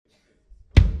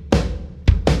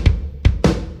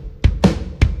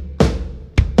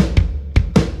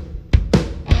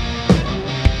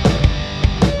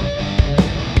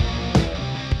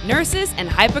Nurses and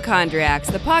Hypochondriacs,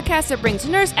 the podcast that brings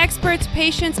nurse experts,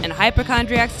 patients, and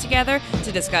hypochondriacs together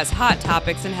to discuss hot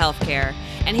topics in healthcare.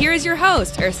 And here is your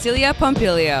host, Ercilia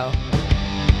Pompilio.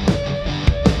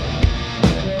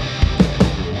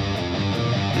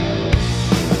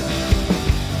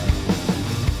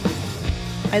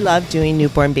 I love doing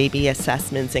newborn baby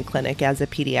assessments in clinic as a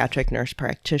pediatric nurse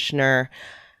practitioner.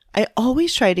 I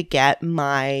always try to get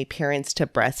my parents to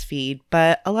breastfeed,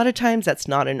 but a lot of times that's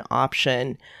not an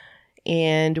option.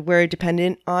 And we're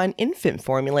dependent on infant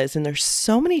formulas, and there's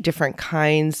so many different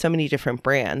kinds, so many different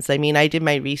brands. I mean, I did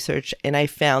my research and I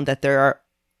found that there are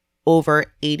over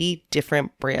 80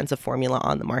 different brands of formula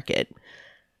on the market.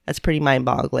 That's pretty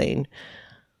mind-boggling.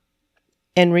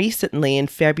 And recently, in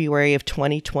February of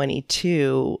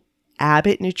 2022,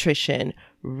 Abbott Nutrition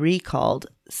recalled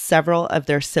several of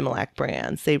their Similac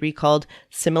brands. They recalled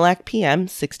Similac PM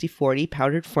 60/40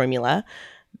 powdered formula,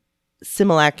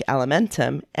 Similac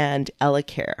Alimentum, and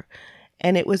EleCare.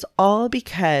 And it was all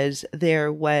because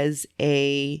there was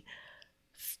a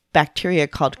bacteria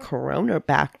called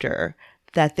Coronabacter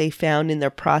that they found in their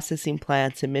processing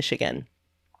plants in Michigan.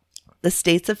 The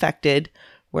states affected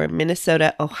were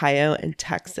Minnesota, Ohio, and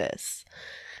Texas.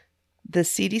 The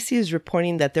CDC is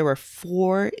reporting that there were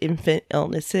 4 infant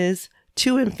illnesses,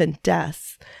 2 infant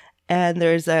deaths, and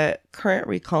there's a current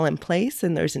recall in place,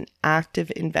 and there's an active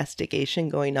investigation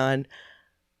going on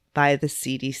by the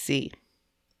CDC.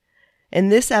 In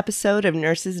this episode of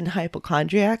Nurses and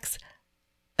Hypochondriacs,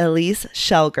 Elise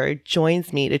Schelger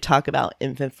joins me to talk about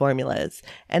infant formulas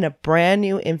and a brand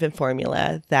new infant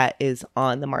formula that is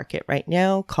on the market right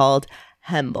now called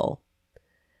Hembl.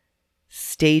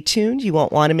 Stay tuned, you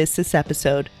won't want to miss this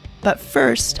episode. But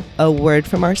first, a word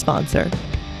from our sponsor.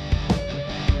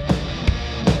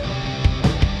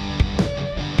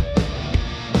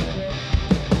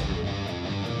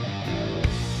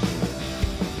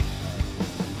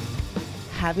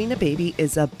 Having a baby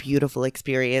is a beautiful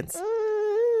experience.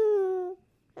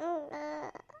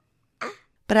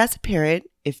 But as a parent,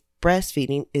 if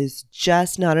breastfeeding is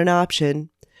just not an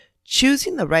option,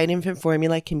 choosing the right infant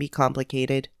formula can be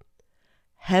complicated.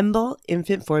 Hembl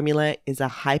infant formula is a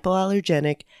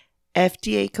hypoallergenic,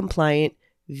 FDA-compliant,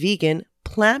 vegan,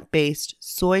 plant-based,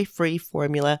 soy-free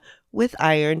formula with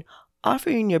iron,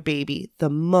 offering your baby the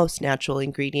most natural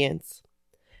ingredients.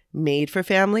 Made for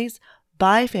families,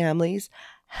 by families,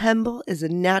 Hembl is a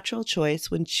natural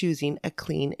choice when choosing a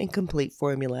clean and complete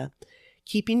formula,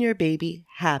 keeping your baby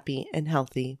happy and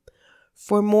healthy.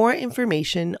 For more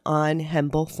information on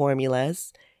Hembl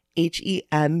formulas,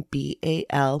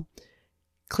 Hembal,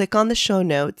 click on the show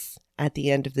notes at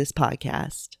the end of this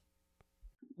podcast.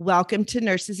 Welcome to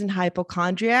Nurses and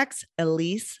Hypochondriacs,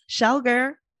 Elise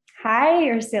Schelger. Hi,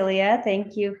 Ercilia.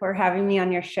 Thank you for having me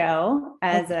on your show.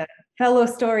 As a fellow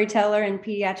storyteller and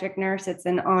pediatric nurse, it's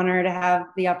an honor to have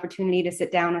the opportunity to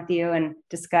sit down with you and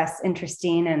discuss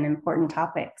interesting and important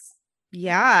topics.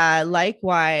 Yeah,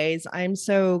 likewise. I'm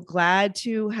so glad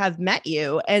to have met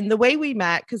you. And the way we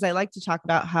met, because I like to talk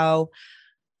about how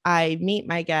I meet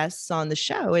my guests on the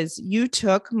show, is you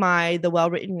took the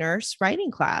Well-Written Nurse writing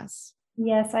class.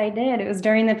 Yes, I did. It was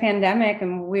during the pandemic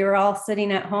and we were all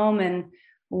sitting at home, and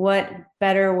what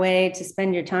better way to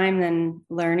spend your time than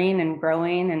learning and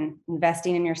growing and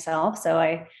investing in yourself. So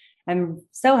I'm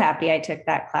so happy I took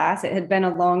that class. It had been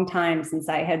a long time since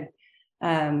I had,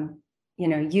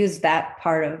 used that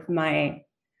part of my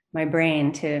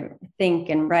brain to think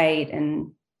and write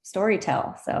and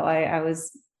storytell. So I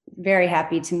was very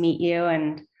happy to meet you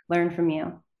and learn from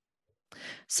you.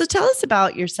 So tell us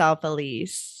about yourself,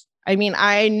 Elise. I mean,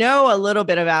 I know a little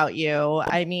bit about you.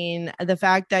 I mean, the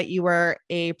fact that you were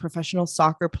a professional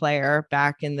soccer player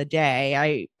back in the day.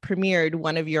 I premiered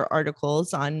one of your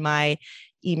articles on my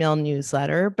email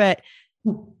newsletter, but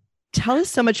tell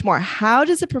us so much more. How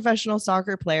does a professional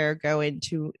soccer player go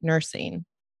into nursing?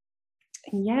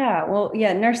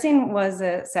 Nursing was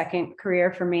a second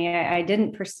career for me. I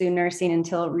didn't pursue nursing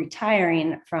until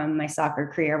retiring from my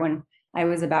soccer career when I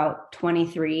was about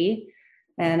 23.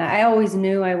 And I always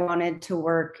knew I wanted to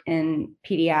work in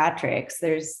pediatrics.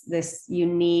 There's this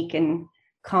unique and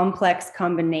complex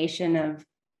combination of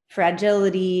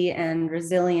fragility and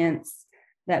resilience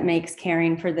that makes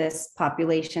caring for this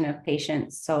population of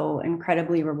patients so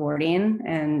incredibly rewarding.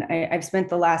 And I've spent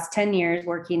the last 10 years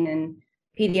working in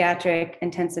pediatric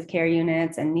intensive care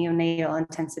units and neonatal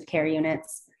intensive care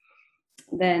units.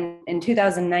 Then in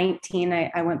 2019,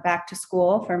 I went back to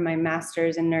school for my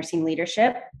master's in nursing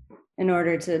leadership in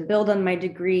order to build on my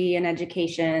degree in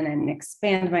education and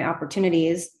expand my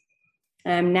opportunities.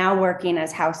 I'm now working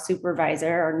as house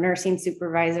supervisor or nursing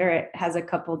supervisor. It has a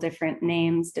couple different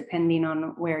names depending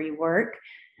on where you work.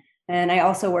 And I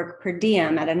also work per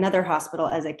diem at another hospital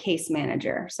as a case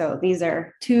manager. So these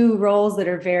are two roles that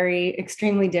are very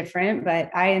extremely different, but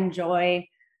I enjoy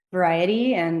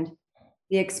variety, and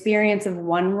the experience of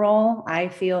one role I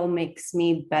feel makes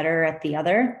me better at the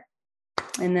other.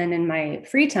 And then in my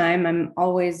free time, I'm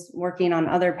always working on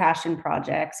other passion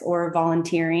projects or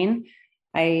volunteering.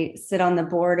 I sit on the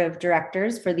board of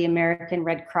directors for the American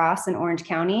Red Cross in Orange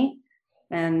County.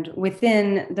 And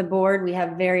within the board, we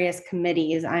have various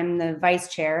committees. I'm the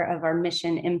vice chair of our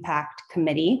Mission Impact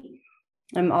Committee.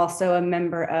 I'm also a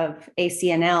member of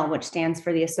ACNL, which stands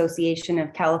for the Association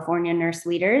of California Nurse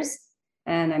Leaders.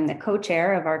 And I'm the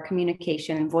co-chair of our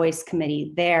Communication and Voice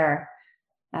Committee there.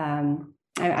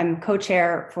 I'm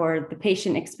co-chair for the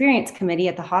Patient Experience Committee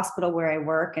at the hospital where I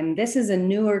work. And this is a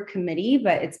newer committee,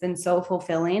 but it's been so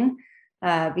fulfilling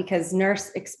because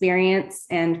nurse experience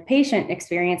and patient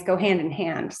experience go hand in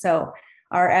hand. So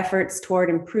our efforts toward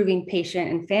improving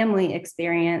patient and family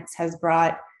experience has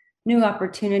brought new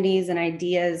opportunities and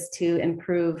ideas to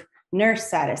improve nurse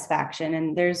satisfaction.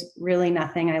 And there's really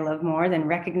nothing I love more than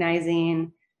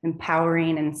recognizing,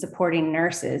 empowering, and supporting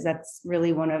nurses. That's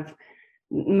really one of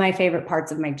my favorite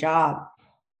parts of my job.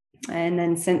 And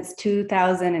then since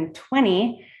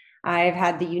 2020, I've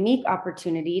had the unique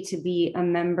opportunity to be a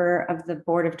member of the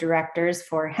board of directors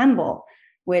for Hembl,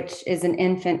 which is an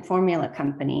infant formula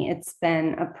company. It's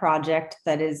been a project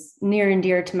that is near and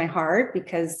dear to my heart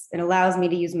because it allows me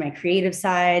to use my creative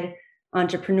side,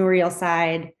 entrepreneurial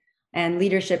side, and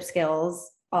leadership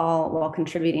skills, all while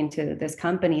contributing to this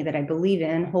company that I believe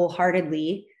in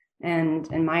wholeheartedly,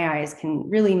 and in my eyes can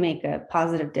really make a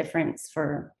positive difference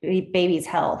for baby's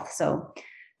health. So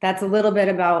that's a little bit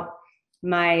about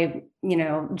my,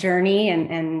 journey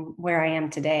and where I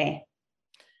am today.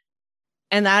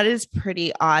 And that is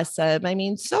pretty awesome. I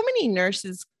mean, so many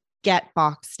nurses get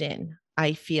boxed in,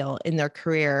 I feel, in their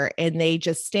career, and they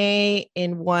just stay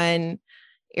in one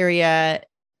area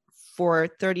for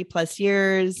 30 plus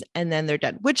years and then they're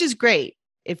done, which is great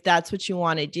if that's what you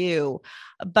want to do.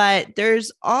 But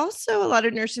there's also a lot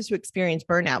of nurses who experience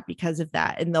burnout because of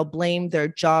that, and they'll blame their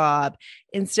job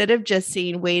instead of just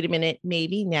saying, wait a minute,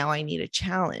 maybe now I need a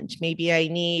challenge. Maybe I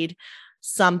need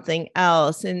something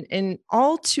else. And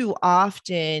all too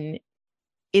often,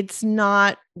 it's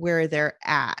not where they're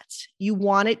at. You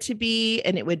want it to be,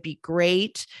 and it would be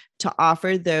great to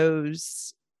offer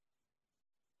those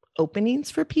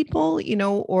openings for people,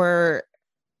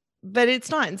 but it's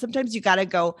not. And sometimes you got to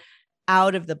go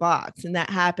out of the box. And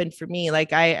that happened for me.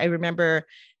 Like I remember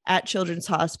at Children's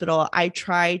Hospital, I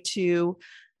tried to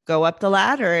go up the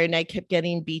ladder and I kept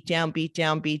getting beat down.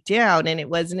 And it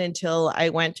wasn't until I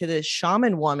went to this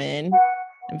shaman woman,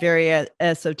 very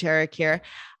esoteric here.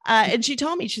 And she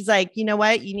told me, she's like, you know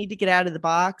what, you need to get out of the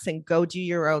box and go do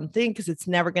your own thing, because it's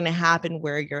never going to happen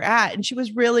where you're at. And she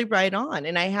was really right on.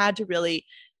 And I had to really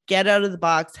get out of the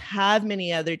box, have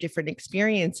many other different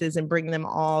experiences, and bring them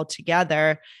all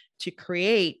together to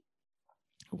create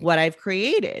what I've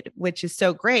created, which is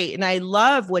so great. And I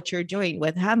love what you're doing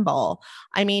with Hembl.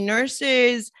 I mean,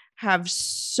 nurses have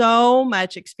so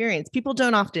much experience. People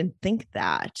don't often think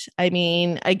that. I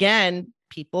mean, again,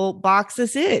 people box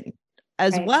us in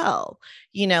as right. well.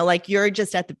 Like you're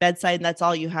just at the bedside and that's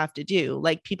all you have to do.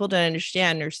 Like people don't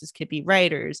understand nurses could be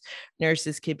writers,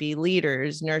 nurses could be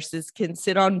leaders, nurses can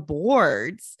sit on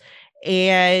boards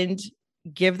and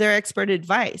give their expert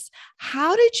advice.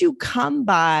 How did you come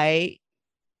by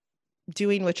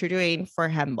doing what you're doing for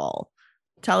Hembl?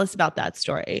 Tell us about that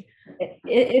story.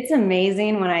 It's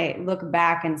amazing when I look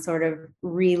back and sort of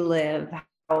relive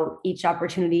how each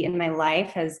opportunity in my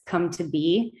life has come to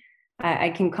be.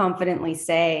 I can confidently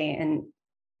say, and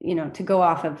to go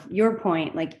off of your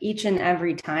point, like each and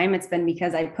every time it's been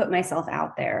because I put myself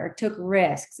out there, took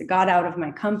risks, got out of my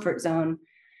comfort zone,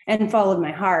 and followed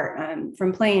my heart.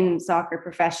 From playing soccer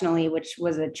professionally, which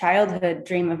was a childhood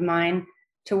dream of mine,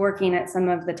 to working at some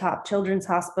of the top children's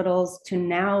hospitals, to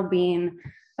now being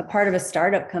a part of a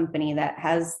startup company that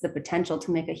has the potential to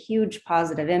make a huge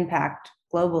positive impact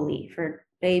globally for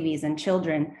babies and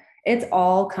children. It's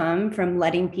all come from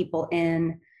letting people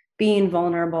in, being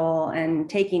vulnerable, and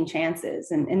taking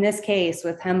chances. And in this case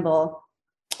with Hembl,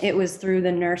 it was through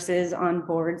the Nurses on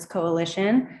Boards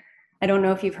Coalition. I don't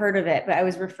know if you've heard of it, but I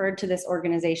was referred to this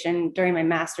organization during my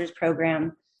master's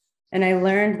program. And I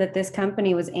learned that this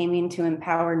company was aiming to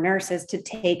empower nurses to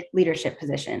take leadership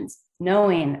positions,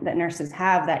 knowing that nurses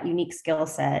have that unique skill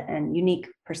set and unique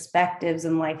perspectives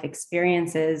and life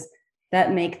experiences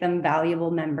that make them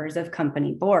valuable members of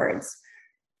company boards.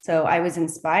 So I was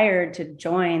inspired to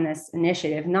join this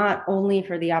initiative, not only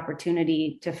for the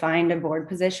opportunity to find a board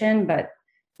position, but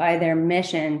by their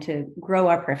mission to grow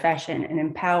our profession and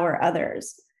empower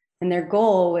others. And their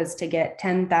goal was to get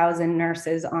 10,000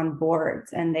 nurses on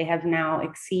boards, and they have now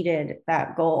exceeded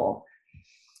that goal.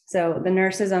 So the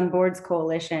Nurses on Boards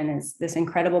Coalition is this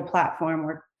incredible platform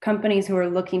where companies who are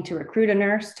looking to recruit a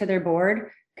nurse to their board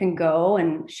can go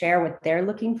and share what they're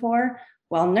looking for,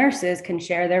 while nurses can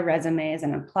share their resumes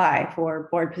and apply for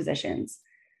board positions.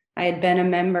 I had been a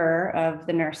member of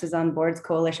the Nurses on Boards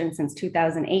Coalition since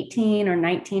 2018 or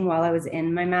 19 while I was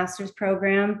in my master's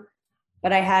program,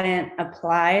 but I hadn't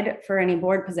applied for any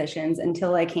board positions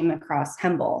until I came across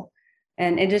Hemble.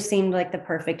 And it just seemed like the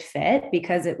perfect fit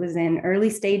because it was in early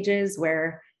stages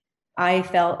where I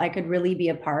felt I could really be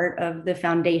a part of the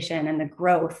foundation and the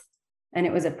growth. And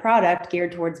it was a product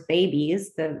geared towards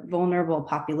babies, the vulnerable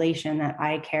population that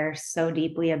I care so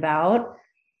deeply about.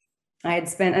 I had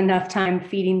spent enough time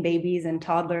feeding babies and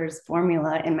toddlers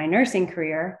formula in my nursing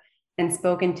career and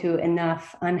spoken to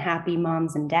enough unhappy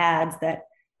moms and dads that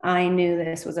I knew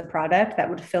this was a product that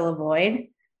would fill a void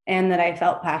and that I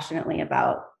felt passionately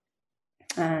about.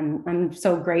 I'm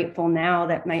so grateful now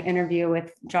that my interview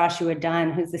with Joshua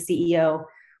Dunn, who's the CEO,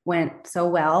 went so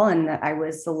well and that I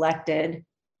was selected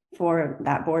for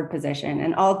that board position.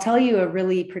 And I'll tell you a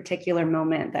really particular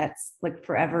moment that's like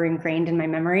forever ingrained in my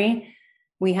memory.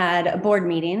 We had a board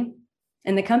meeting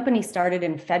and the company started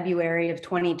in February of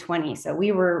 2020. So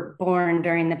we were born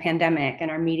during the pandemic and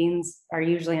our meetings are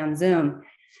usually on Zoom.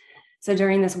 So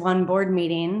during this one board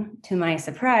meeting, to my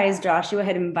surprise, Joshua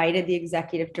had invited the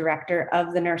executive director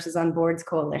of the Nurses on Boards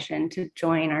Coalition to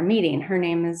join our meeting. Her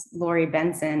name is Lori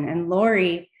Benson, and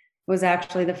Lori was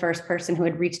actually the first person who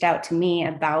had reached out to me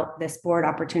about this board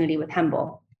opportunity with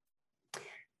Hemble.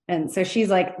 And so she's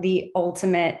like the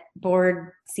ultimate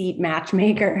board seat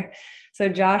matchmaker. So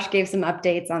Josh gave some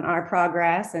updates on our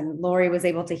progress and Lori was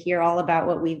able to hear all about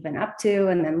what we've been up to.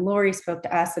 And then Lori spoke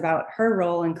to us about her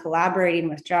role in collaborating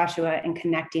with Joshua and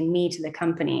connecting me to the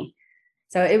company.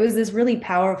 So it was this really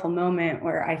powerful moment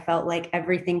where I felt like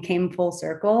everything came full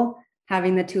circle,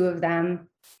 having the two of them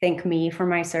thank me for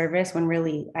my service when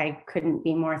really I couldn't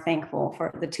be more thankful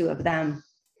for the two of them.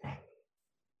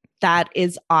 That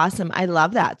is awesome. I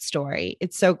love that story.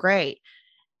 It's so great.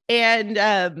 And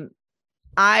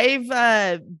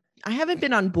I haven't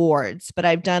been on boards, but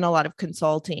I've done a lot of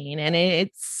consulting and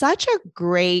it's such a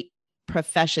great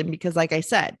profession because like I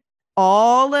said,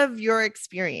 all of your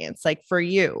experience, like for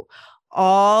you,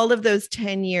 all of those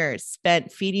 10 years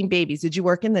spent feeding babies. Did you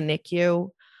work in the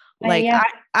NICU? Like Yeah.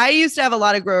 I used to have a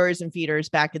lot of growers and feeders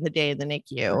back in the day in the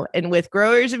NICU. And with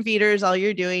growers and feeders, all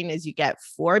you're doing is you get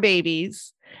 4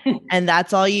 babies and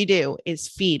that's all you do is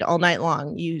feed all night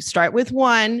long. You start with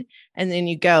one and then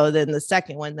you go, then the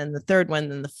second one, then the third one,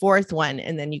 then the fourth one.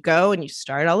 And then you go and you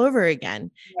start all over again.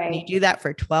 Right. And you do that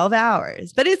for 12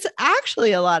 hours, but it's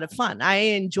actually a lot of fun. I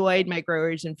enjoyed my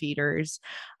growers and feeders.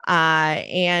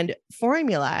 And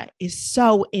formula is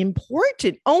so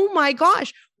important. Oh my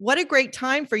gosh. What a great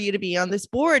time for you to be on this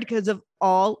board because of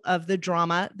all of the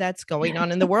drama that's going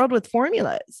on in the world with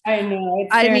formulas. I know.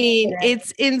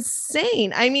 It's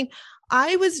insane. I mean,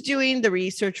 I was doing the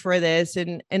research for this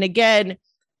and again,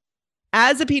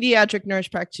 as a pediatric nurse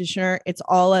practitioner, it's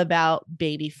all about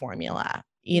baby formula,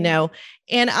 you know,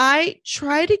 and I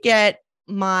try to get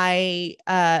my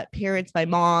parents, my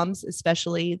moms,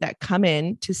 especially that come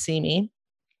in to see me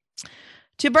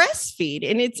to breastfeed.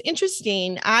 And it's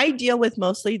interesting. I deal with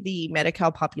mostly the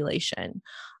Medi-Cal population.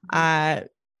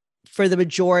 For the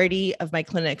majority of my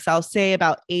clinics, I'll say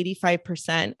about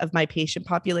 85% of my patient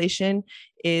population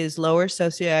is lower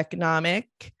socioeconomic,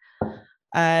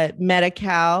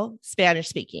 Medi-Cal, Spanish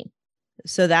speaking.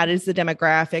 So that is the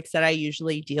demographics that I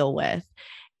usually deal with.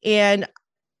 And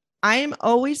I'm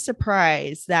always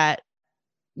surprised that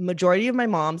majority of my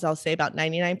moms, I'll say about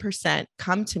 99%,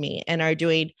 come to me and are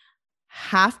doing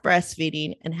half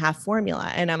breastfeeding and half formula.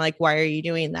 And I'm like, why are you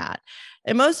doing that?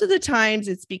 And most of the times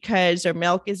it's because their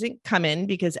milk isn't coming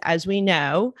because as we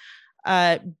know,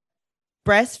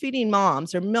 breastfeeding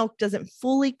moms, their milk doesn't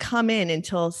fully come in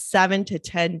until 7 to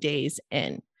 10 days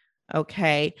in.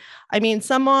 Okay. I mean,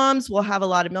 some moms will have a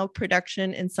lot of milk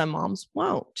production and some moms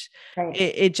won't. Right.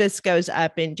 It just goes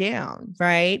up and down.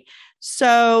 Right.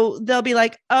 So they'll be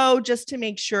like, oh, just to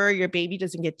make sure your baby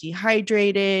doesn't get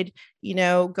dehydrated, you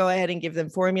know, go ahead and give them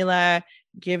formula,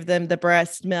 give them the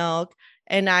breast milk.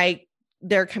 And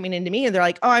they're coming into me and they're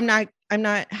like, oh, I'm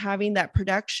not having that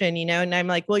production, you know? And I'm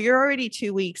like, well, you're already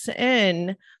 2 weeks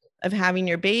in of having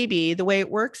your baby. The way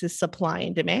it works is supply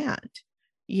and demand.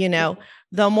 You know,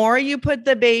 the more you put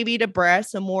the baby to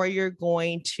breast, the more you're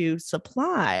going to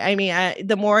supply. I mean,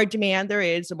 the more demand there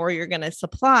is, the more you're going to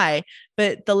supply,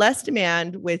 but the less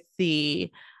demand with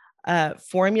the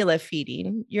formula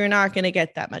feeding, you're not going to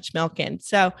get that much milk in.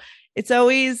 So it's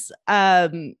always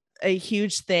a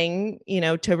huge thing,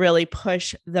 to really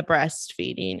push the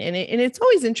breastfeeding. And it's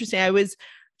always interesting. I was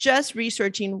just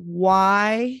researching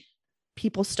why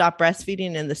people stopped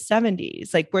breastfeeding in the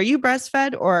 70s. Like, were you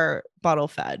breastfed or bottle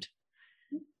fed?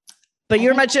 But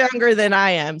you're much younger than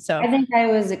I am. So I think I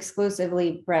was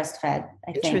exclusively breastfed.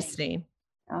 Interesting.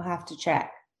 I'll have to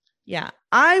check. Yeah,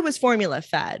 I was formula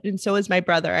fed, and so was my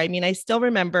brother. I mean, I still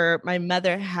remember my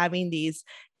mother having these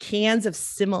cans of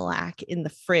Similac in the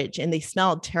fridge, and they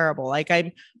smelled terrible. Like,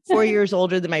 I'm 4 years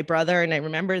older than my brother, and I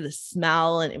remember the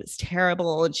smell, and it was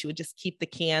terrible. And she would just keep the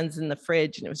cans in the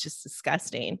fridge, and it was just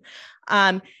disgusting.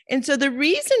 And so the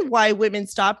reason why women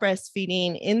stopped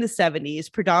breastfeeding in the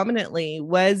 70s predominantly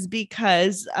was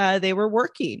because they were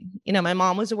working. My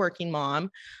mom was a working mom.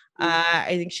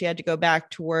 I think she had to go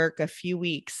back to work a few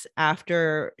weeks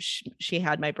after she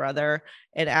had my brother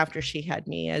and after she had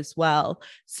me as well.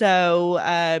 So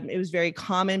it was very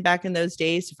common back in those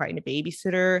days to find a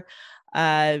babysitter,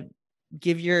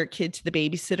 give your kid to the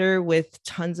babysitter with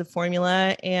tons of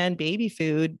formula and baby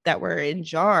food that were in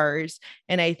jars.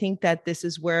 And I think that this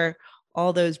is where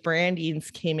all those brandings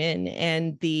came in,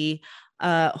 and the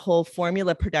whole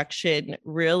formula production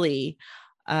really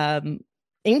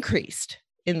increased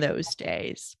in those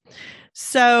days.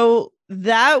 So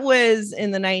that was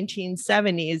in the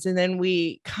 1970s. And then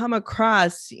we come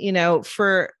across,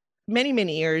 for many,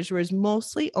 many years, there was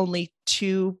mostly only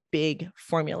two big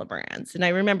formula brands. And I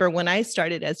remember when I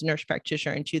started as a nurse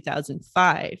practitioner in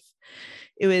 2005,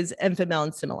 it was Enfamil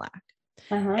and Similac.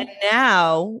 And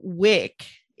now WIC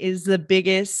is the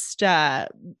biggest,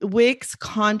 WIC's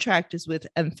contract is with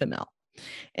Enfamil.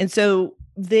 And so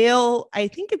I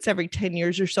think it's every 10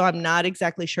 years or so. I'm not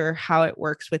exactly sure how it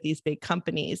works with these big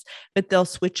companies, but they'll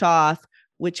switch off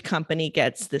which company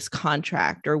gets this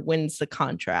contract or wins the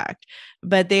contract.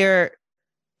 But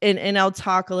and I'll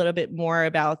talk a little bit more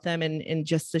about them and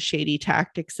just the shady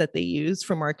tactics that they use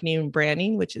for marketing and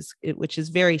branding, which is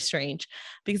very strange,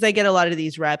 because I get a lot of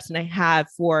these reps, and I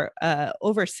have for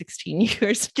over 16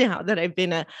 years now that I've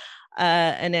been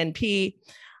an NP.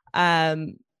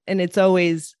 And it's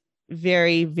always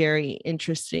very, very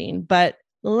interesting. But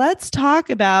let's talk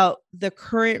about the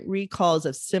current recalls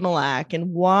of Similac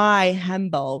and why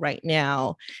Hembel right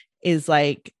now is,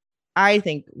 like, I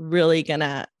think, really going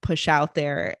to push out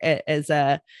there as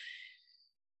a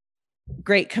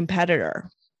great competitor.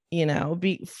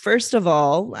 First of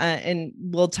all, and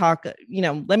we'll talk,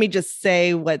 let me just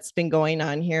say what's been going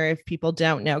on here if people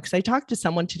don't know, because I talked to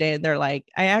someone today and they're like,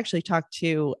 I actually talked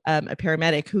to a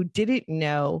paramedic who didn't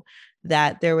know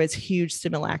that there was huge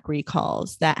Similac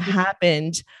recalls that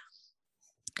happened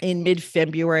in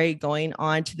mid-February going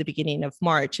on to the beginning of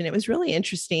March. And it was really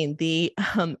interesting. The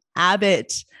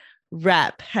Abbott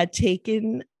rep had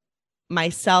taken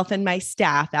myself and my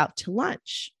staff out to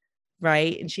lunch.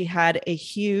 Right. And she had a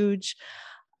huge,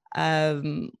 she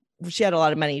had a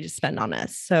lot of money to spend on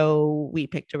us. So we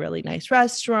picked a really nice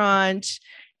restaurant,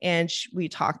 and we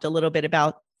talked a little bit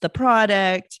about the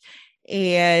product.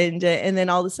 And then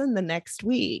all of a sudden the next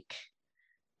week,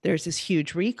 there's this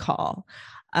huge recall.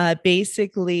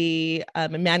 Basically, a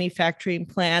manufacturing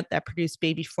plant that produced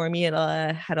baby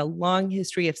formula had a long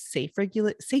history of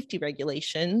safety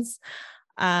regulations.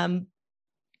 And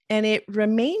it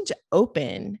remained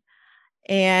open.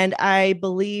 And I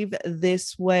believe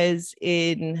this was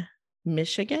in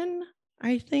Michigan,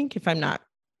 I think, if I'm not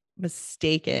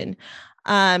mistaken.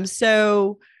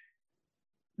 So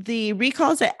the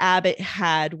recalls that Abbott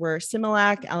had were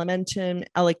Similac, Alimentum,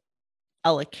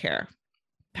 Elecare,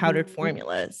 powdered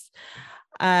formulas.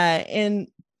 And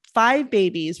 5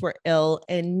 babies were ill,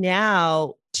 and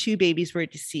now 2 babies were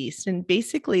deceased. And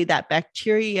basically that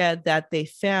bacteria that they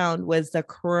found was the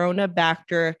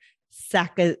Coronabacter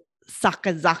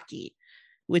Sakazaki,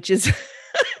 which is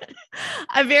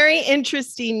a very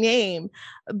interesting name.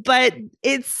 But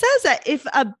it says that if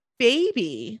a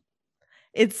baby,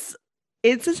 if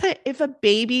a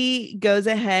baby goes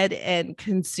ahead and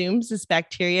consumes this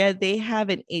bacteria, they have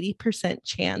an 80%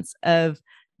 chance of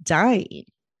dying,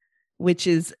 which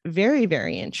is very,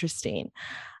 very interesting.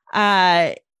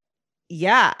 So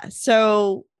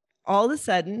all of a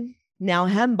sudden now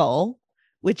Hembel,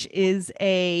 which is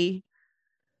a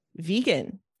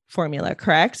vegan formula,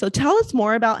 correct? So tell us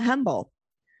more about Hembel.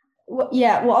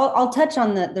 Well, I'll touch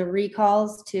on the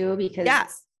recalls too, because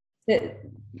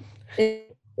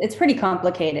it's pretty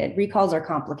complicated. Recalls are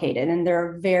complicated, and there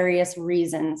are various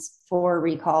reasons for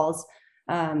recalls.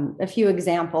 A few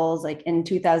examples, like in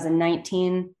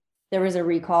 2019, there was a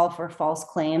recall for false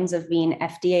claims of being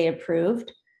FDA approved.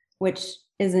 which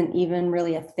isn't even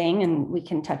really a thing, and we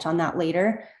can touch on that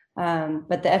later.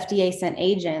 But the FDA sent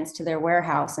agents to their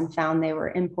warehouse and found they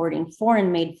were importing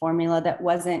foreign-made formula that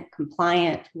wasn't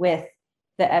compliant with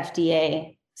the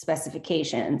FDA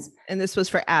specifications. And this was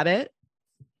for Abbott?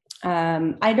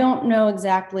 I don't know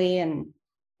exactly, and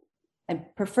I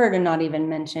prefer to not even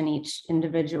mention each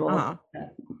individual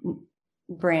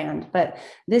brand. But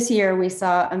this year we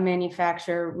saw a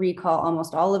manufacturer recall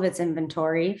almost all of its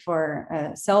inventory for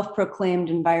a self-proclaimed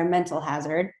environmental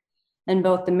hazard. And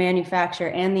both the manufacturer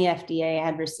and the FDA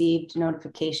had received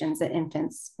notifications that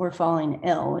infants were falling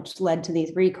ill, which led to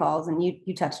these recalls. And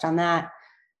you touched on that.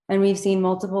 And we've seen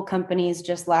multiple companies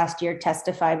just last year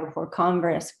testify before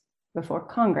Congress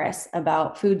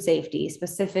about food safety,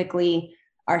 specifically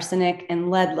arsenic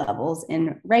and lead levels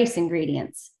in rice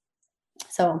ingredients.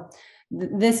 So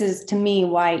this is, to me,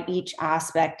 why each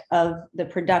aspect of the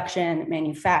production,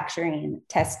 manufacturing,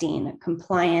 testing,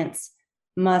 compliance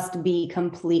must be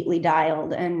completely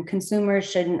dialed, and consumers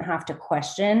shouldn't have to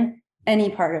question any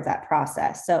part of that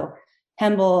process. So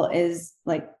Hempel is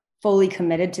like fully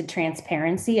committed to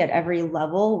transparency at every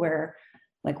level,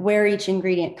 where each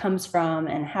ingredient comes from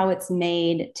and how it's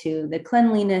made, to the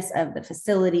cleanliness of the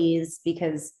facilities,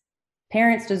 because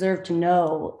parents deserve to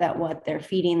know that what they're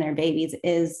feeding their babies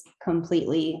is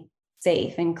completely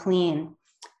safe and clean.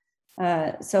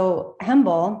 So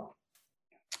Hempel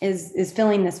is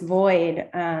filling this void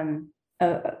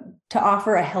to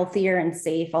offer a healthier and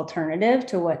safe alternative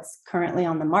to what's currently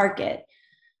on the market.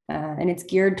 And it's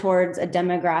geared towards a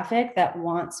demographic that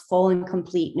wants full and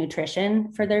complete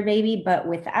nutrition for their baby, but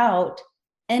without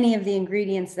any of the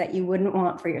ingredients that you wouldn't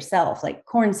want for yourself, like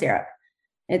corn syrup.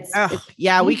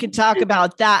 Yeah, we could talk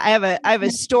about that. I have a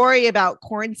story about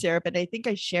corn syrup, and I think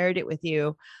I shared it with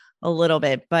you a little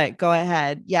bit, but go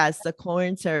ahead. Yes, the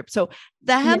corn syrup. So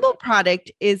the Hempel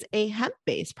product is a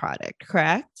hemp-based product,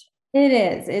 correct? It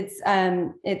is.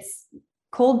 It's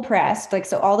cold pressed,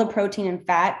 so all the protein and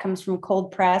fat comes from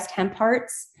cold pressed hemp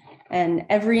hearts, and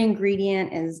every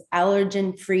ingredient is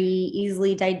allergen free,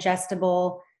 easily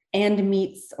digestible, and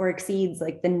meets or exceeds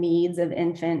the needs of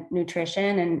infant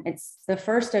nutrition. And it's the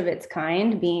first of its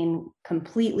kind, being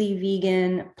completely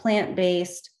vegan,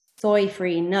 plant-based,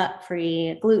 soy-free,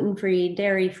 nut-free, gluten-free,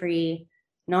 dairy-free,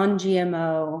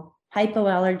 non-GMO,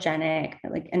 hypoallergenic,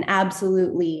 and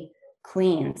absolutely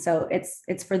clean. So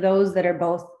it's for those that are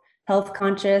both health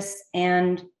conscious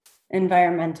and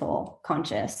environmental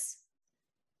conscious.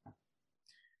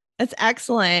 That's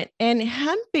excellent. And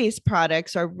hemp-based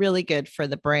products are really good for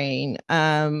the brain.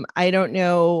 I don't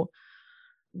know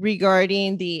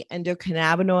regarding the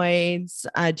endocannabinoids.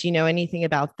 Do you know anything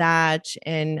about that?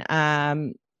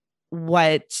 And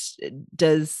what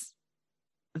does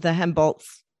the Hempel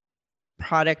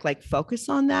product focus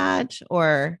on that?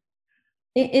 Or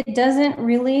it doesn't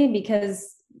really,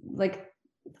 because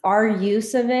our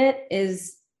use of it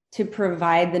is to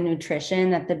provide the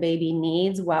nutrition that the baby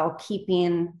needs while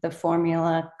keeping the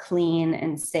formula clean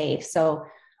and safe. So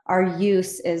our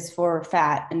use is for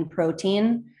fat and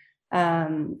protein.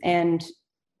 And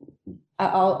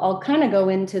I'll kind of go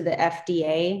into the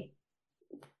FDA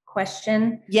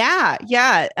question. Yeah.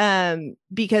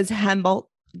 Because Hempel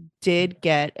did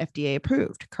get FDA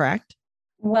approved, correct?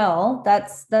 Well,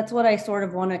 that's what I sort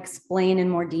of want to explain in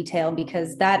more detail,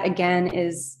 because that again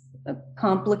is a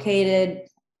complicated,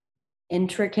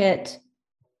 intricate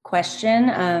question.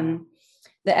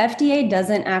 The FDA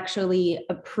doesn't actually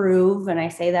approve, and I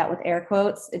say that with air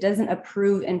quotes, it doesn't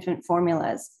approve infant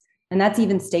formulas. And that's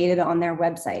even stated on their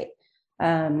website.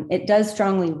 It does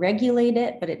strongly regulate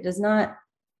it, but it does not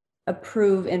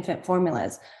approve infant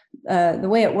formulas. The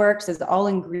way it works is all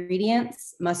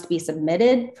ingredients must be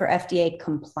submitted for FDA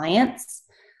compliance.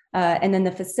 And then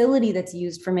the facility that's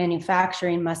used for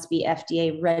manufacturing must be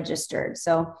FDA registered.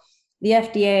 So the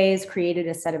FDA has created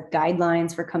a set of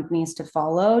guidelines for companies to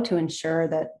follow to ensure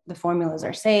that the formulas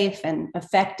are safe and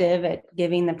effective at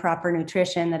giving the proper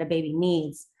nutrition that a baby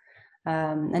needs.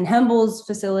 And Hempel's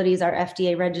facilities are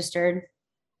FDA registered,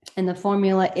 and the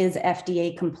formula is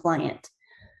FDA compliant.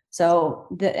 So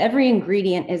every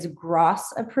ingredient is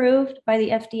GRAS approved by the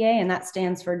FDA, and that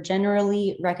stands for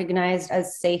generally recognized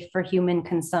as safe for human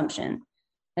consumption.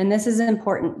 And this is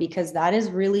important because that is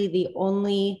really the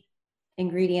only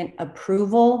ingredient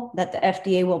approval that the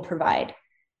FDA will provide.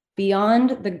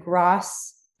 Beyond the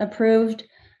GRAS approved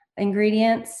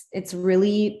ingredients, it's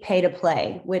really pay to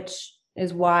play, which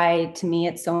is why, to me,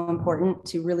 it's so important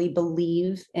to really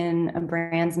believe in a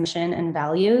brand's mission and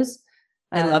values.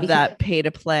 I love that, pay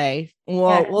to play.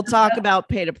 We'll talk about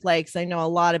pay to play because I know a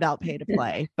lot about pay to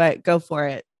play, but go for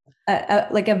it.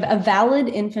 a valid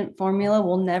infant formula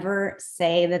will never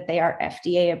say that they are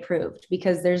FDA approved,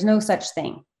 because there's no such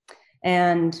thing.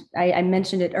 And I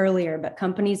mentioned it earlier, but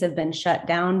companies have been shut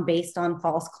down based on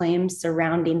false claims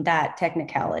surrounding that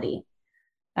technicality.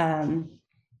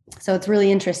 So it's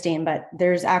really interesting, but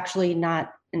there's actually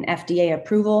not an FDA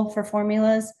approval for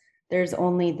formulas. There's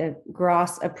only the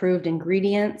GRAS approved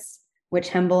ingredients, which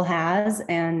Hemble has,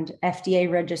 and FDA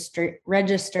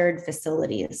registered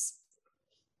facilities.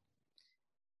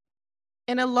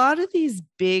 And a lot of these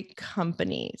big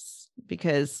companies,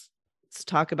 because let's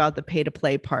talk about the pay to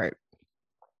play part.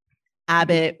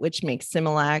 Abbott, which makes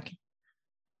Similac,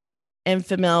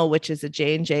 Enfamil, which is a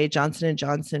J&J, Johnson &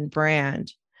 Johnson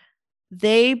brand,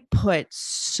 they put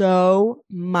so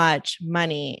much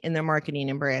money in their marketing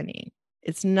and branding.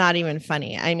 It's not even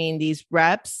funny. I mean, these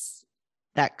reps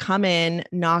that come in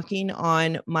knocking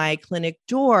on my clinic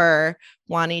door,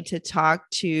 wanting to talk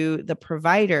to the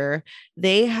provider,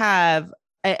 they have,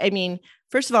 I mean,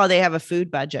 first of all, they have a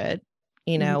food budget,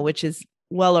 you know, which is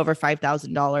well over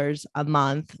 $5,000 a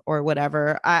month or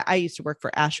whatever. I used to work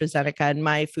for AstraZeneca and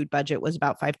my food budget was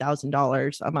about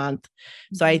 $5,000 a month.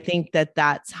 So I think that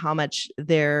that's how much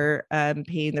they're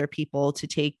paying their people to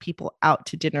take people out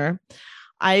to dinner.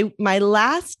 My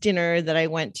last dinner that I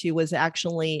went to was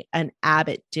actually an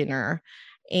Abbott dinner,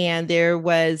 and there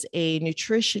was a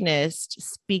nutritionist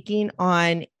speaking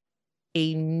on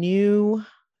a new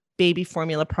baby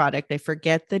formula product. I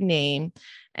forget the name,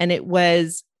 and it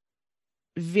was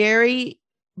very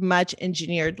much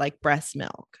engineered like breast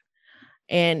milk.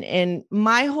 And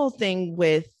my whole thing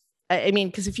with, I mean,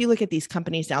 because if you look at these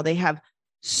companies now, they have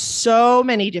so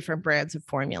many different brands of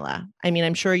formula. I mean,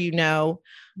 I'm sure you know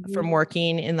from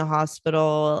working in the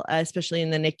hospital, especially in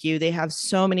the NICU, they have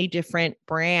so many different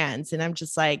brands. And I'm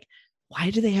just like, why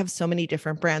do they have so many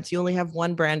different brands? You only have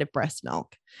one brand of breast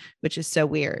milk, which is so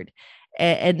weird.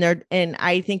 And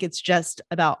I think it's just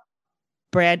about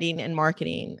branding and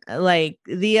marketing. Like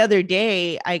the other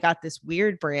day, I got this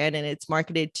weird brand and it's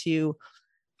marketed to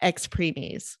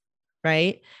ex-preemies,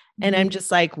 right? And I'm just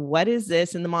like, what is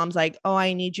this? And the mom's like, oh,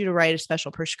 I need you to write a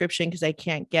special prescription because I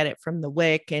can't get it from the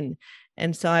WIC.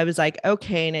 And so I was like,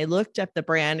 okay. And I looked up the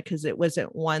brand because it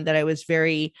wasn't one that I was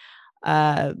very,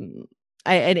 I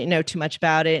didn't know too much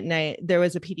about it. And there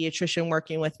was a pediatrician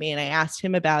working with me and I asked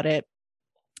him about it.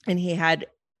 And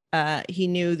he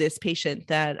knew this patient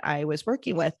that I was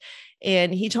working with.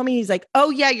 And he told me, he's like, oh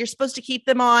yeah, you're supposed to keep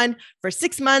them on for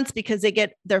 6 months because they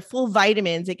get their full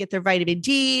vitamins. They get their vitamin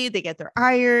D, they get their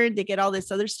iron, they get all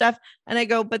this other stuff. And I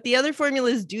go, but the other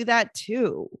formulas do that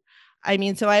too. I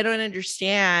mean, so I don't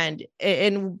understand.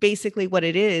 And basically what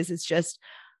it is just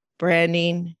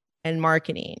branding and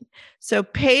marketing. So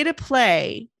pay to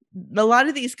play, a lot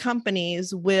of these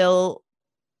companies will,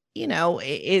 you know,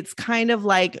 it's kind of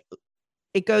like,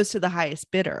 it goes to the highest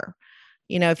bidder.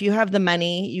 You know, if you have the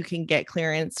money, you can get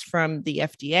clearance from the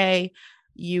FDA.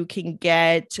 You can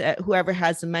get whoever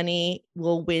has the money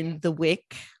will win the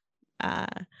WIC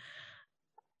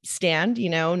stand. You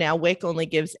know, now WIC only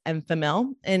gives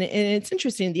Enfamil. And it's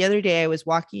interesting. The other day I was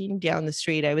walking down the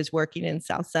street. I was working in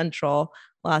South Central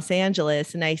Los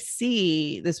Angeles, and I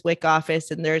see this WIC office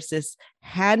and there's this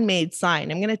handmade sign.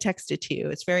 I'm going to text it to you.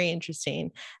 It's very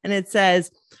interesting. And it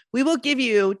says, we will give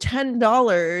you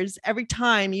 $10 every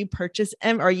time you purchase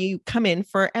or you come in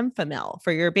for Enfamil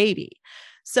for your baby.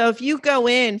 So if you go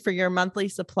in for your monthly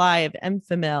supply of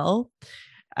Enfamil,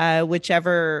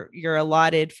 whichever you're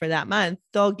allotted for that month,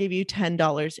 they'll give you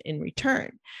 $10 in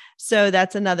return. So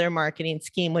that's another marketing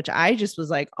scheme, which I just was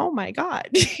like, oh my God,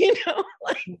 you know,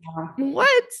 like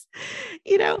what,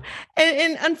 you know,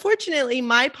 and unfortunately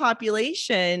my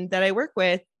population that I work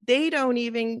with, they don't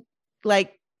even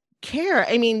like care.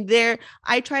 I mean,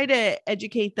 I try to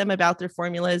educate them about their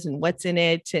formulas and what's in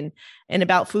it and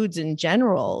about foods in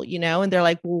general, you know, and they're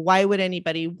like, well, why would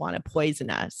anybody want to poison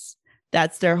us?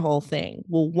 That's their whole thing.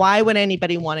 Well, why would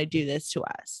anybody want to do this to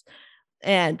us?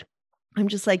 And I'm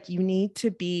just like, you need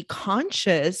to be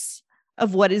conscious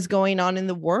of what is going on in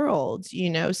the world. You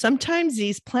know, sometimes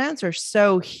these plants are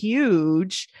so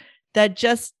huge that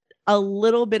just a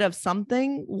little bit of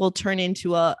something will turn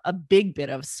into a big bit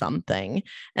of something.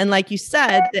 And like you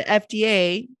said, the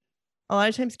FDA a lot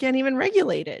of times can't even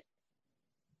regulate it.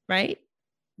 Right?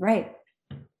 Right.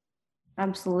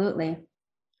 Absolutely.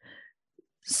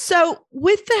 So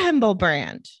with the Hemble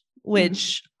brand,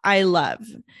 which I love,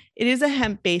 it is a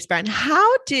hemp-based brand.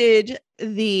 How did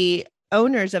the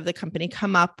owners of the company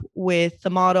come up with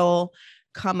the model,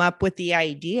 come up with the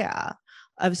idea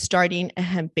of starting a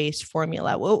hemp-based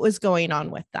formula? What was going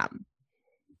on with them?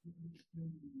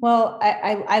 Well,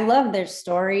 I love their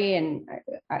story, and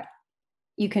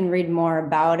you can read more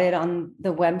about it on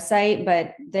the website,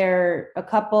 but they're a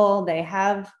couple, they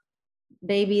have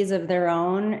babies of their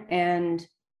own, and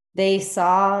they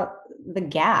saw the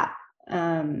gap.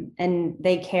 And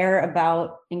they care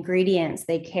about ingredients.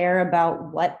 They care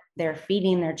about what they're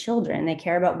feeding their children. They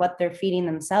care about what they're feeding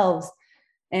themselves.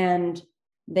 And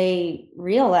they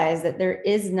realize that there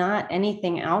is not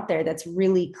anything out there that's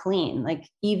really clean. Like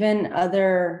even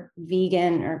other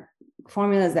vegan or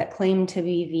formulas that claim to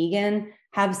be vegan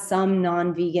have some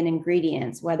non-vegan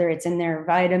ingredients, whether it's in their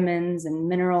vitamins and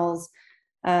minerals.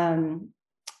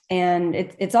 And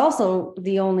it's also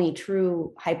the only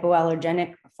true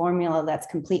hypoallergenic formula that's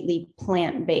completely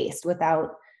plant-based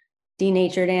without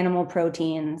denatured animal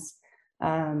proteins.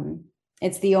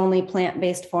 It's the only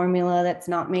plant-based formula that's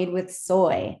not made with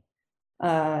soy.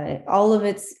 All of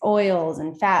its oils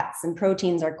and fats and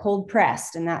proteins are cold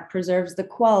pressed, and that preserves the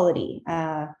quality.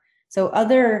 So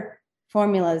other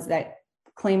formulas that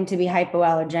claim to be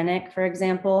hypoallergenic, for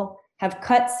example, have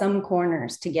cut some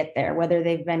corners to get there, whether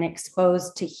they've been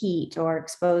exposed to heat or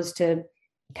exposed to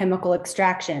chemical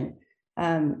extraction.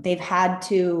 They've had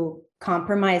to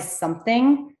compromise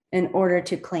something in order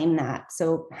to claim that.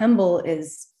 So Hemble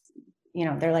is,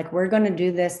 they're like, we're going to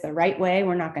do this the right way.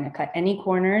 We're not going to cut any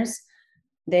corners.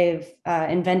 They've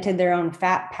invented their own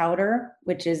fat powder,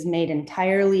 which is made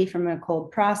entirely from a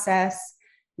cold process.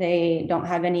 They don't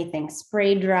have anything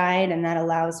spray dried, and that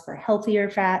allows for healthier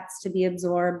fats to be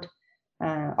absorbed.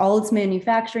 All its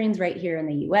manufacturing's right here in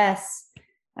the US.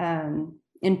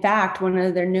 In fact, one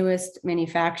of their newest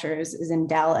manufacturers is in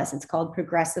Dallas. It's called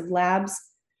Progressive Labs.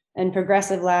 And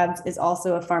Progressive Labs is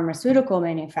also a pharmaceutical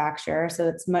manufacturer, so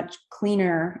it's much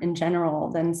cleaner in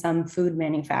general than some food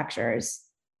manufacturers.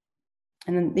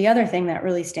 And then the other thing that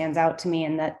really stands out to me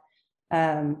and that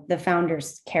the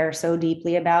founders care so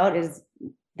deeply about is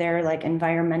their like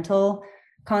environmental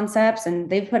concepts. And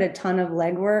they've put a ton of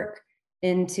legwork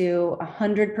into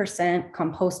 100%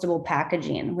 compostable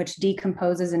packaging, which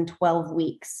decomposes in 12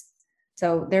 weeks.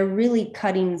 So they're really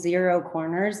cutting zero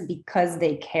corners because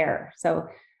they care. So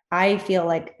I feel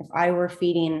like if I were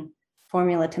feeding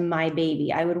formula to my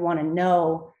baby, I would want to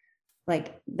know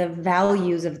like the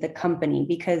values of the company,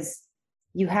 because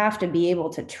you have to be able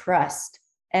to trust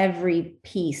every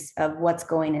piece of what's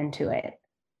going into it.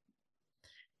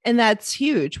 And that's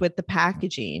huge with the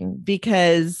packaging,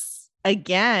 because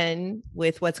again,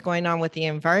 with what's going on with the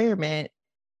environment,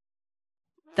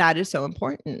 that is so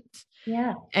important.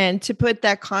 Yeah. And to put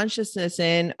that consciousness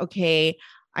in, okay,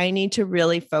 I need to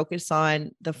really focus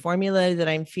on the formula that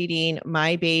I'm feeding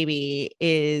my baby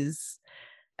is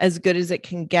as good as it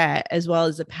can get, as well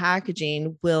as the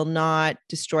packaging will not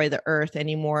destroy the earth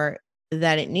any more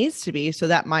than it needs to be, so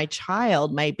that my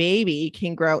child, my baby,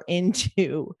 can grow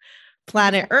into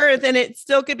planet Earth and it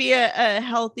still could be a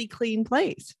healthy, clean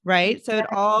place, right? So it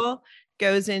all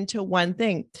goes into one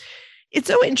thing. It's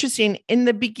so interesting. In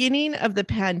the beginning of the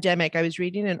pandemic, I was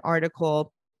reading an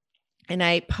article and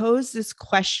I posed this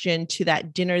question to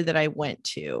that dinner that I went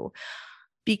to.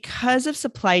 Because of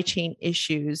supply chain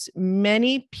issues,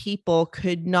 many people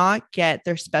could not get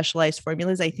their specialized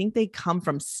formulas. I think they come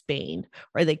from Spain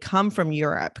or they come from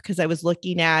Europe, because I was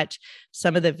looking at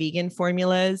some of the vegan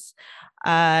formulas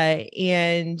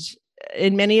and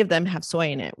many of them have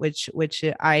soy in it, which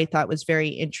I thought was very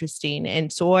interesting.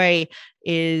 And soy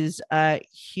is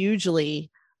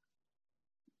hugely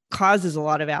causes a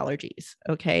lot of allergies.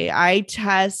 Okay. I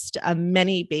test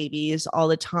many babies all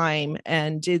the time,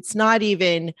 and it's not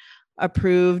even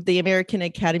approved. The American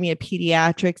Academy of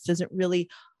Pediatrics doesn't really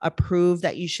approve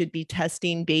that you should be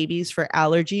testing babies for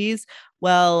allergies.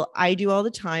 Well, I do all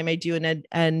the time. I do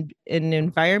an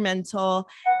environmental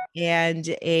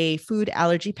and a food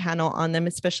allergy panel on them,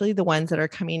 especially the ones that are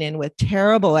coming in with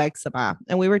terrible eczema.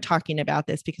 And we were talking about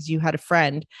this because you had a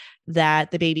friend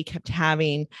that the baby kept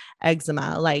having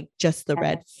eczema, like just the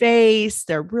red face,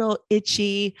 they're real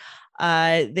itchy.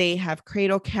 They have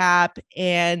cradle cap.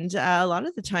 And a lot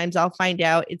of the times I'll find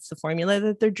out it's the formula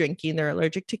that they're drinking. They're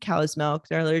allergic to cow's milk.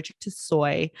 They're allergic to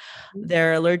soy.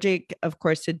 They're allergic, of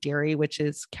course, to dairy, which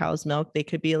is cow's milk. They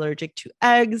could be allergic to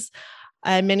eggs.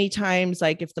 Many times,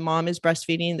 like if the mom is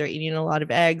breastfeeding, they're eating a lot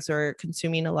of eggs or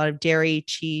consuming a lot of dairy,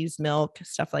 cheese, milk,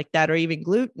 stuff like that, or even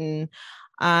gluten.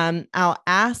 I'll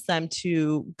ask them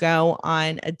to go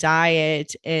on a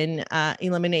diet and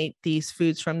eliminate these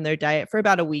foods from their diet for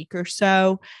about a week or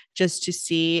so, just to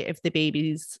see if the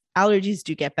baby's allergies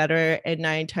do get better. And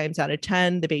 9 times out of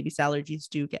 10, the baby's allergies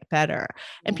do get better.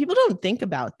 And people don't think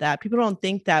about that. People don't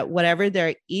think that whatever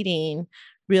they're eating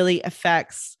really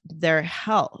affects their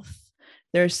health.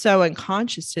 They're so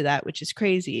unconscious to that, which is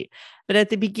crazy. But at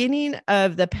the beginning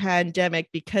of the pandemic,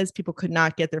 because people could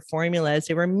not get their formulas,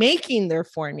 they were making their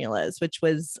formulas, which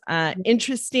was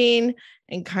interesting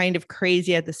and kind of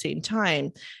crazy at the same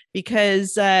time,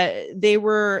 because they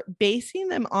were basing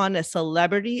them on a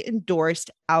celebrity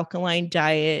endorsed alkaline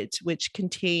diet, which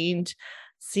contained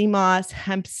sea moss,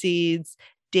 hemp seeds,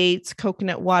 dates,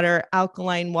 coconut water,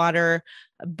 alkaline water,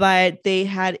 but they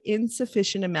had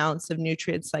insufficient amounts of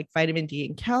nutrients like vitamin D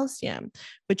and calcium,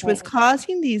 which was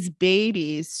causing these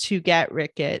babies to get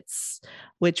rickets,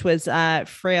 which was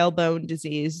frail bone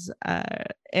disease.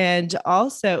 And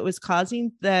also it was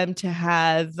causing them to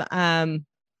have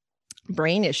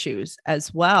brain issues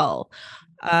as well,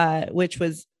 which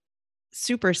was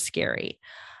super scary.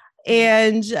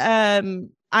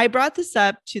 And I brought this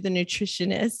up to the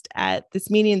nutritionist at this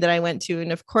meeting that I went to.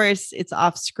 And of course, it's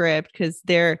off script because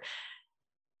they're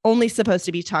only supposed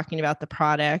to be talking about the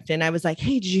product. And I was like,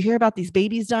 hey, did you hear about these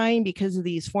babies dying because of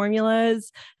these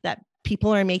formulas that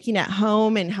people are making at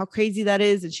home and how crazy that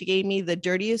is? And she gave me the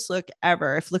dirtiest look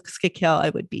ever. If looks could kill, I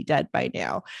would be dead by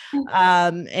now.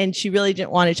 And she really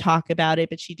didn't want to talk about it,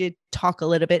 but she did talk a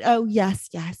little bit. Oh, yes,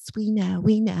 we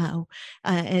know.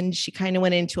 And she kind of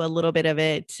went into a little bit of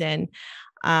it. And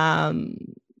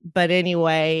but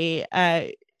anyway,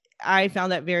 I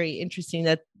found that very interesting,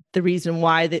 that the reason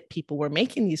why that people were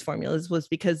making these formulas was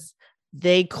because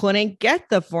they couldn't get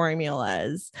the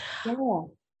formulas.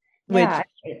 Yeah.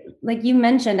 Like you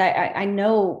mentioned, I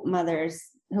know mothers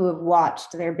who have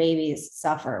watched their babies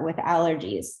suffer with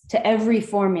allergies to every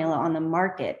formula on the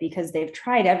market because they've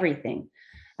tried everything.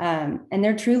 And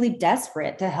they're truly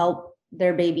desperate to help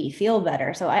their baby feel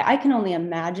better. So I can only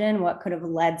imagine what could have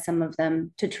led some of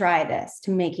them to try this,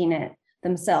 to making it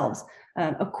themselves.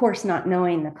 Of course, not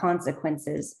knowing the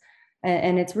consequences.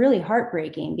 And it's really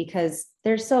heartbreaking because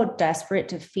they're so desperate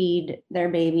to feed their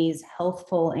babies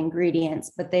healthful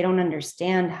ingredients, but they don't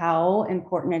understand how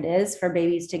important it is for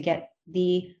babies to get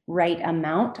the right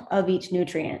amount of each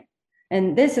nutrient.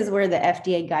 And this is where the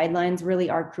FDA guidelines really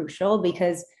are crucial,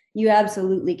 because you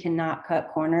absolutely cannot cut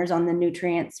corners on the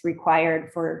nutrients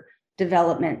required for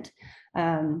development.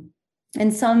 And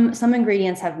some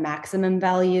ingredients have maximum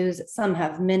values, some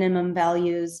have minimum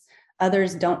values.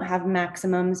 Others don't have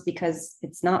maximums because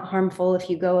it's not harmful if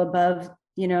you go above,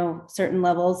 certain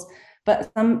levels,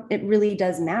 but some, it really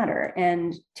does matter.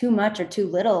 And too much or too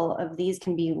little of these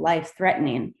can be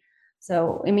life-threatening.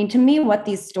 So, to me, what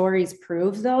these stories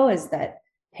prove, though, is that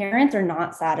parents are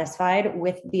not satisfied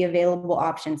with the available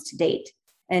options to date.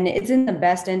 And it's in the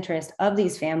best interest of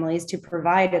these families to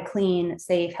provide a clean,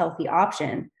 safe, healthy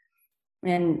option.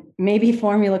 And maybe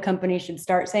formula companies should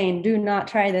start saying, do not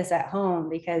try this at home,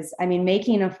 because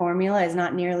making a formula is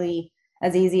not nearly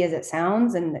as easy as it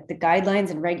sounds. And the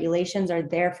guidelines and regulations are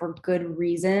there for good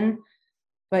reason.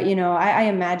 But, I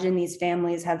imagine these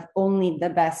families have only the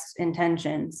best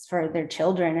intentions for their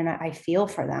children, and I feel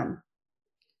for them.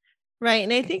 Right.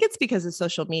 And I think it's because of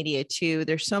social media too.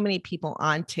 There's so many people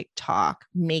on TikTok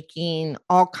making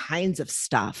all kinds of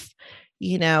stuff,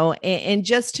 and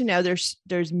just to know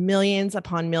there's millions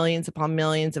upon millions upon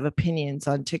millions of opinions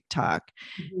on TikTok.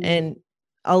 Mm-hmm. And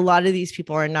a lot of these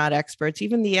people are not experts.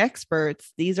 Even the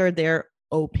experts, these are their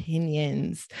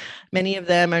opinions. Many of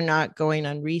them are not going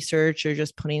on research or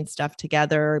just putting stuff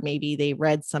together. Maybe they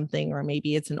read something, or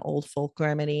maybe it's an old folk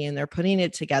remedy and they're putting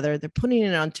it together. They're putting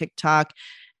it on TikTok.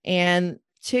 And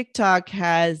TikTok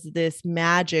has this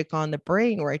magic on the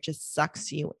brain where it just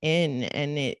sucks you in,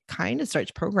 and it kind of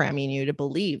starts programming you to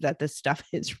believe that this stuff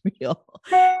is real.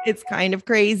 It's kind of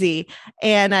crazy.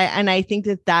 And I think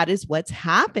that is what's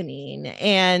happening.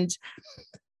 And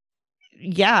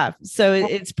yeah, so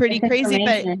it's pretty crazy,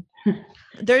 but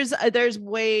there's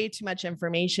way too much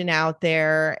information out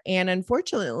there. And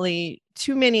unfortunately,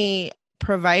 too many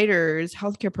providers,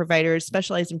 healthcare providers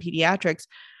specialized in pediatrics,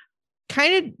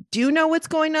 kind of do know what's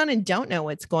going on and don't know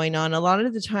what's going on. A lot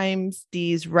of the times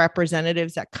these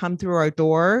representatives that come through our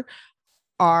door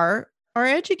are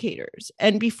educators.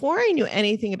 And before I knew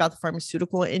anything about the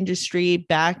pharmaceutical industry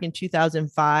back in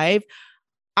 2005,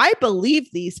 I believed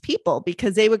these people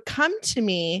because they would come to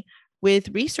me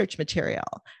with research material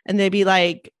and they'd be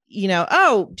like,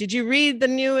 oh, did you read the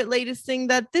latest thing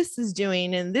that this is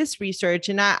doing in this research?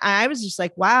 And I was just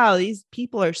like, wow, these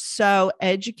people are so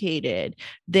educated.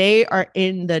 They are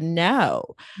in the know.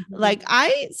 Mm-hmm. Like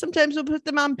I sometimes would put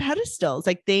them on pedestals.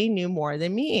 Like they knew more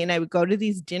than me. And I would go to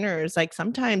these dinners, like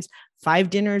sometimes 5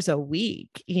 dinners a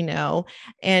week,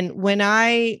 And when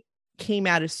I came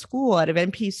out of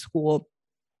NP school,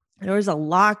 there was a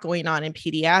lot going on in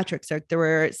pediatrics. Like there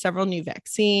were several new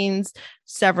vaccines,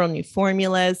 several new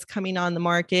formulas coming on the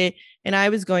market. And I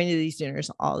was going to these dinners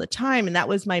all the time. And that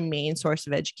was my main source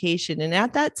of education. And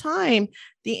at that time,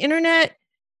 the internet,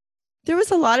 there was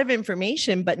a lot of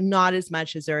information, but not as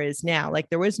much as there is now. Like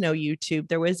there was no YouTube,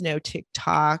 there was no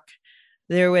TikTok,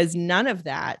 there was none of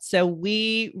that. So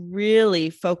we really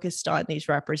focused on these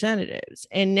representatives.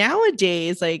 And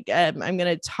nowadays, like I'm going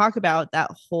to talk about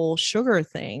that whole sugar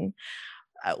thing.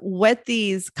 What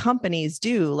these companies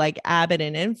do, like Abbott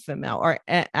and Enfamil, or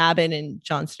Abbott and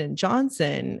Johnson &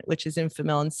 Johnson, which is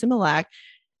Enfamil and Similac,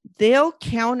 they'll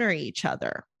counter each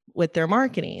other with their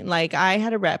marketing. Like I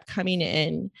had a rep coming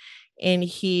in and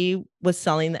he was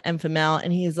selling the Enfamil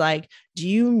and he's like, do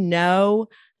you know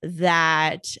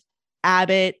that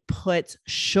Abbott puts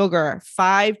sugar,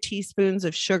 5 teaspoons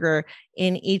of sugar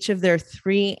in each of their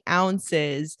 3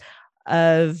 ounces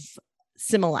of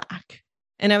Similac?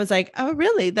 And I was like, oh,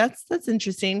 really? That's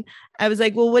interesting. I was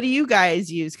like, well, what do you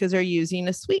guys use? Because they're using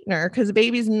a sweetener because the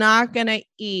baby's not going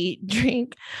to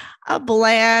drink a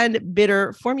bland,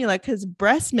 bitter formula because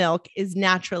breast milk is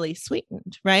naturally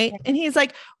sweetened, right? And he's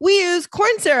like, we use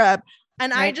corn syrup.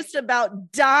 And I just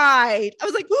about died. I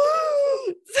was like,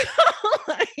 ooh. So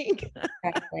like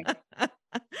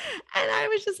and I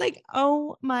was just like,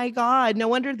 oh my God, no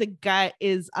wonder the gut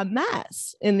is a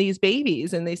mess in these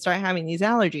babies and they start having these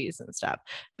allergies and stuff.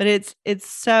 But it's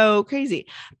so crazy.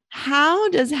 How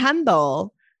does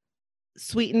Hempel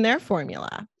sweeten their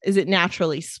formula? Is it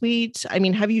naturally sweet? I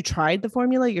mean, have you tried the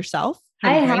formula yourself?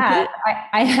 I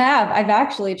have. I've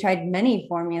actually tried many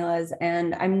formulas,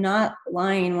 and I'm not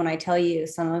lying when I tell you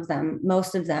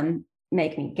most of them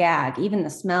make me gag. Even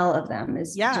the smell of them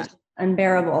is just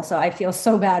unbearable. So I feel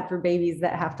so bad for babies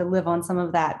that have to live on some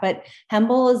of that. But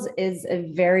Hempel is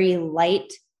a very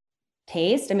light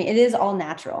taste. I mean, it is all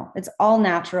natural. It's all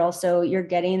natural. So you're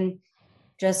getting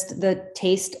just the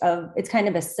taste of, it's kind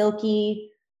of a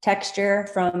silky texture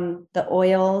from the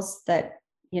oils that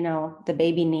the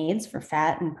baby needs for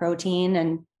fat and protein.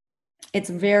 And it's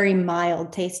very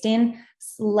mild tasting,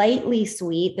 slightly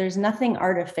sweet. There's nothing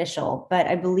artificial, but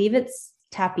I believe it's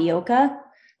tapioca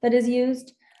that is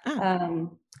used.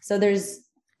 So there's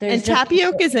and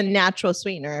tapioca is a natural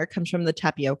sweetener. It comes from the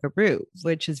tapioca root,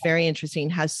 which is very interesting,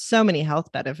 has so many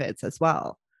health benefits as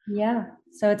well. Yeah.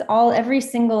 So it's every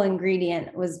single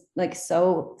ingredient was like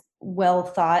so well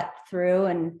thought through,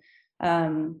 and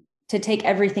to take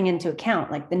everything into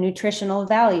account, like the nutritional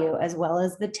value as well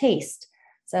as the taste.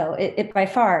 So it by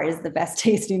far is the best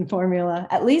tasting formula,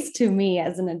 at least to me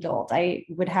as an adult. I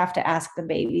would have to ask the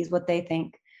babies what they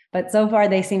think, but so far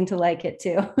they seem to like it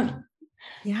too.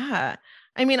 Yeah.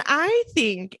 I mean, I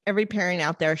think every parent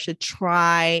out there should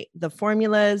try the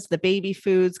formulas, the baby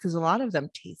foods, because a lot of them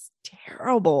taste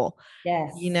terrible.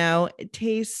 Yes. It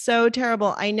tastes so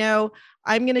terrible. I know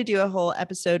I'm going to do a whole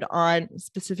episode on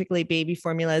specifically baby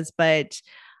formulas, but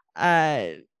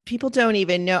people don't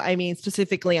even know. I mean,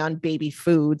 specifically on baby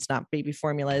foods, not baby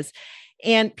formulas.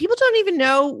 And people don't even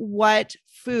know what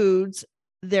foods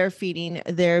they're feeding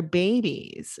their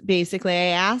babies. Basically,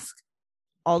 I ask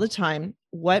all the time,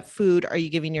 what food are you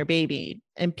giving your baby?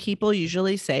 And people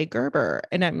usually say Gerber.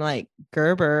 And I'm like,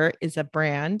 Gerber is a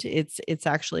brand. It's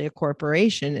actually a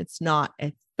corporation. It's not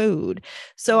a food.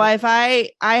 So if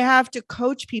I have to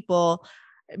coach people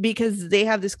because they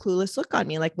have this clueless look on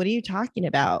me, like, what are you talking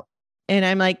about? And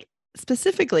I'm like,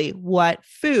 specifically what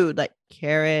food, like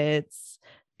carrots,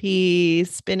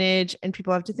 peas, spinach, and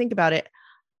people have to think about it.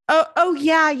 Oh,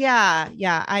 yeah.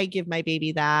 I give my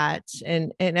baby that.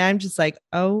 And I'm just like,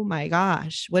 oh my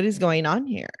gosh, what is going on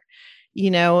here?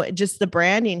 Just the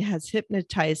branding has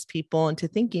hypnotized people into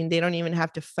thinking they don't even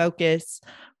have to focus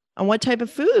on what type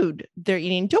of food they're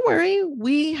eating. Don't worry,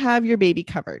 we have your baby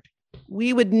covered.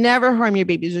 We would never harm your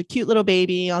baby. There's a cute little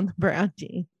baby on the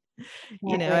branding.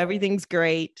 Everything's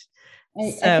great.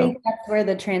 I think that's where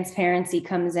the transparency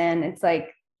comes in. It's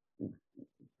like,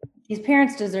 these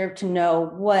parents deserve to know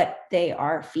what they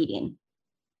are feeding,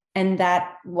 and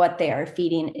that what they are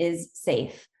feeding is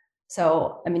safe.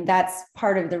 So, I mean, that's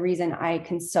part of the reason I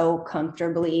can so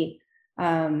comfortably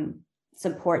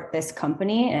support this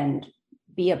company and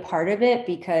be a part of it,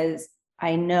 because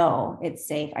I know it's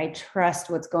safe. I trust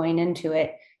what's going into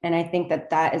it. And I think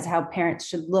that is how parents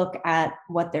should look at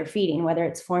what they're feeding, whether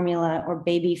it's formula or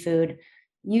baby food.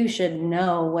 You should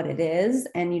know what it is,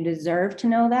 and you deserve to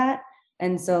know that.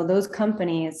 And so those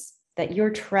companies that you're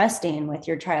trusting with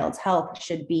your child's health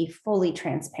should be fully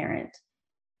transparent.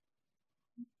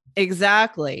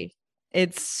 Exactly.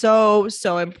 It's so,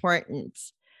 so important.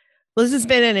 Well, this has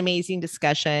been an amazing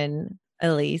discussion.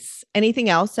 Elise. Anything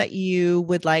else that you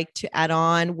would like to add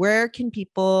on? Where can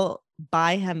people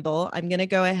buy Hemble? I'm going to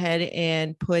go ahead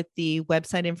and put the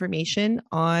website information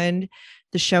on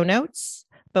the show notes.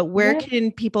 But where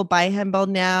can people buy Hemble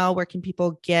now? Where can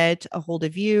people get a hold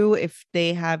of you if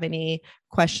they have any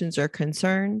questions or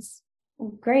concerns?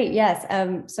 Great. Yes.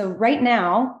 So right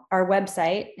now, our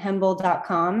website,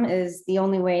 hemble.com, is the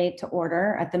only way to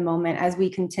order at the moment as we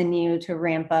continue to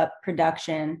ramp up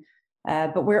production.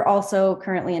 But we're also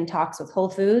currently in talks with Whole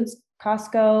Foods,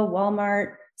 Costco,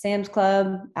 Walmart, Sam's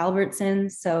Club,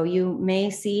 Albertsons. So you may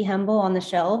see Hemble on the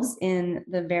shelves in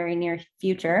the very near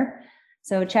future.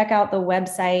 So check out the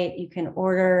website. You can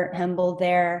order Hemble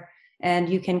there, and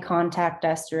you can contact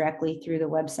us directly through the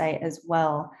website as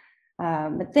well.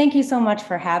 But thank you so much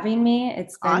for having me.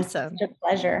 It's been awesome. Such a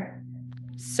pleasure.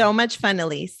 So much fun,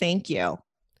 Elise. Thank you.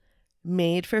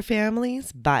 Made for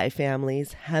families by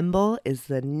families, Hemble is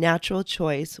the natural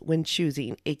choice when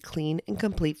choosing a clean and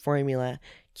complete formula,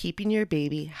 keeping your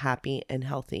baby happy and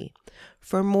healthy.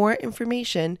 For more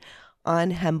information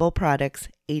on Hemble products,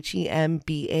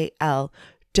 HEMBAL,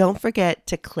 don't forget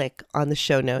to click on the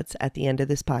show notes at the end of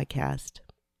this podcast.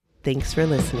 Thanks for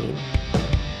listening.